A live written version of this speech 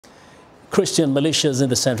Christian militias in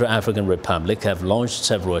the Central African Republic have launched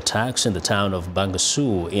several attacks in the town of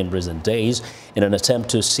Bangassou in recent days in an attempt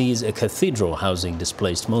to seize a cathedral housing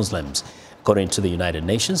displaced Muslims. According to the United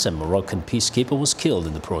Nations, a Moroccan peacekeeper was killed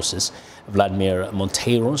in the process. Vladimir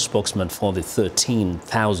Monteiro, spokesman for the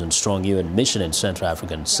 13,000-strong UN mission in Central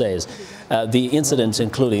Africa, says the incidents,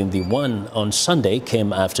 including the one on Sunday,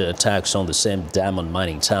 came after attacks on the same diamond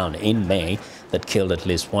mining town in May that killed at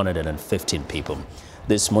least 115 people.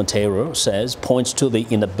 This, Monteiro says, points to the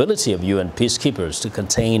inability of UN peacekeepers to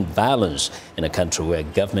contain violence in a country where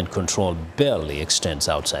government control barely extends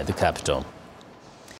outside the capital.